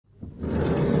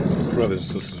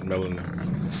Brothers and sisters, Melanie,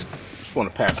 just want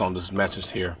to pass on this message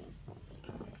here.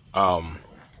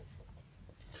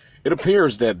 It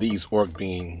appears that these orc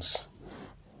beings,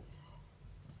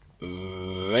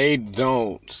 they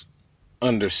don't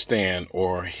understand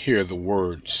or hear the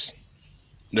words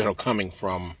that are coming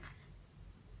from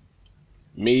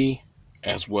me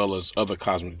as well as other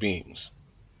cosmic beings.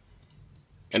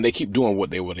 And they keep doing what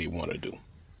they want to do.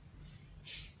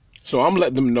 So I'm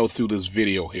letting them know through this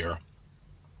video here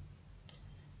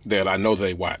that I know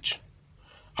they watch.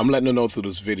 I'm letting them know through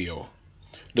this video,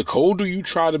 the colder you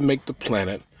try to make the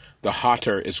planet, the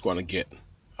hotter it's going to get.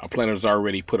 Our planet has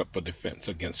already put up a defense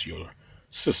against your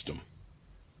system.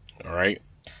 All right?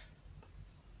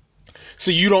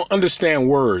 So you don't understand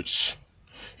words.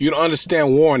 You don't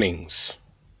understand warnings.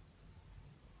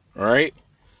 All right?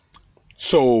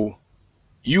 So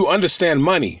you understand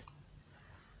money.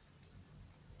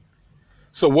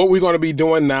 So what we're going to be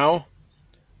doing now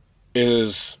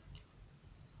is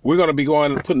we're going to be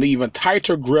putting an even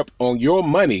tighter grip on your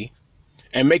money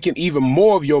and making even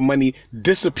more of your money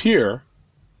disappear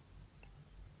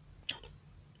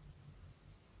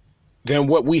than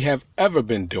what we have ever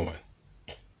been doing.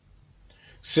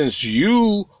 Since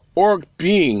you orc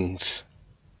beings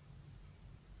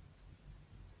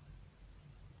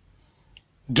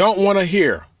don't want to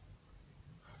hear,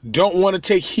 don't want to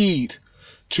take heed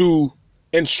to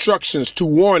instructions, to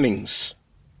warnings,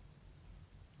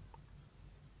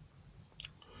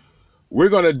 we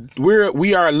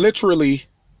are literally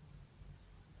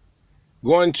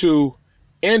going to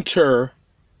enter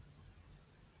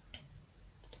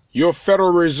your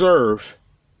Federal Reserve,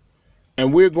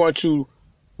 and we're going to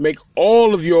make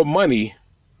all of your money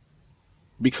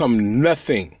become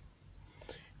nothing.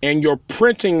 And your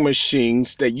printing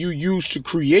machines that you use to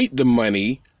create the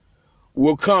money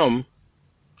will come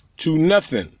to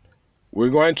nothing.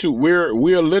 We're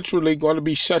literally going to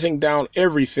be shutting down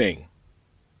everything.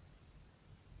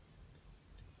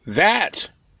 That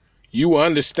you will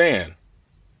understand.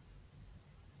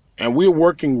 And we're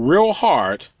working real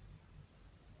hard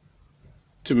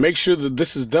to make sure that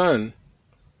this is done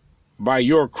by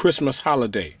your Christmas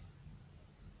holiday.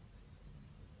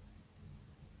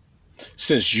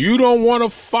 Since you don't want to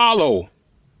follow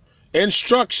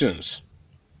instructions,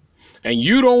 and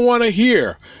you don't want to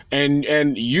hear, and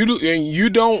you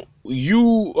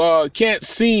can't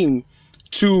seem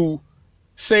to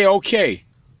say, okay,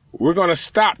 we're going to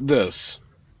stop this.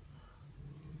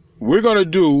 We're going to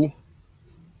do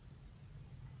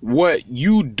what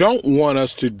you don't want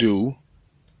us to do,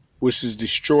 which is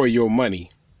destroy your money.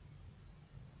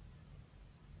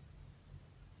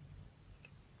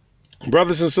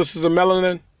 Brothers and sisters of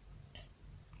melanin,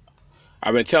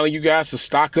 I've been telling you guys to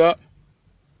stock up.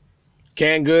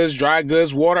 Canned goods, dry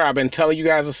goods, water. I've been telling you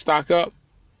guys to stock up.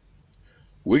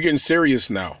 We're getting serious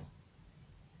now.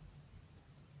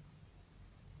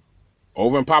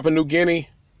 Over in Papua New Guinea,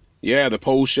 yeah, the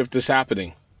pole shift is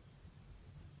happening.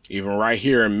 Even right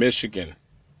here in Michigan,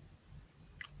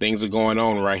 things are going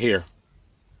on right here.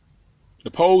 The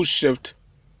pole shift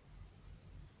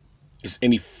is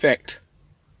in effect,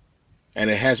 and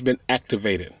it has been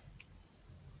activated.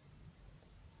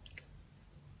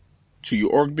 To you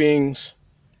orc beings,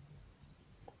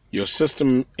 your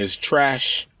system is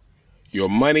trash. Your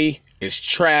money is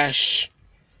trash.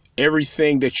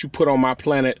 Everything that you put on my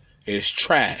planet is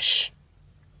trash.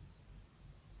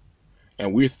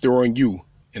 And we're throwing you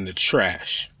in the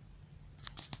trash.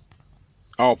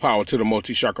 All power to the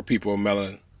multi-chakra people of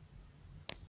melanin.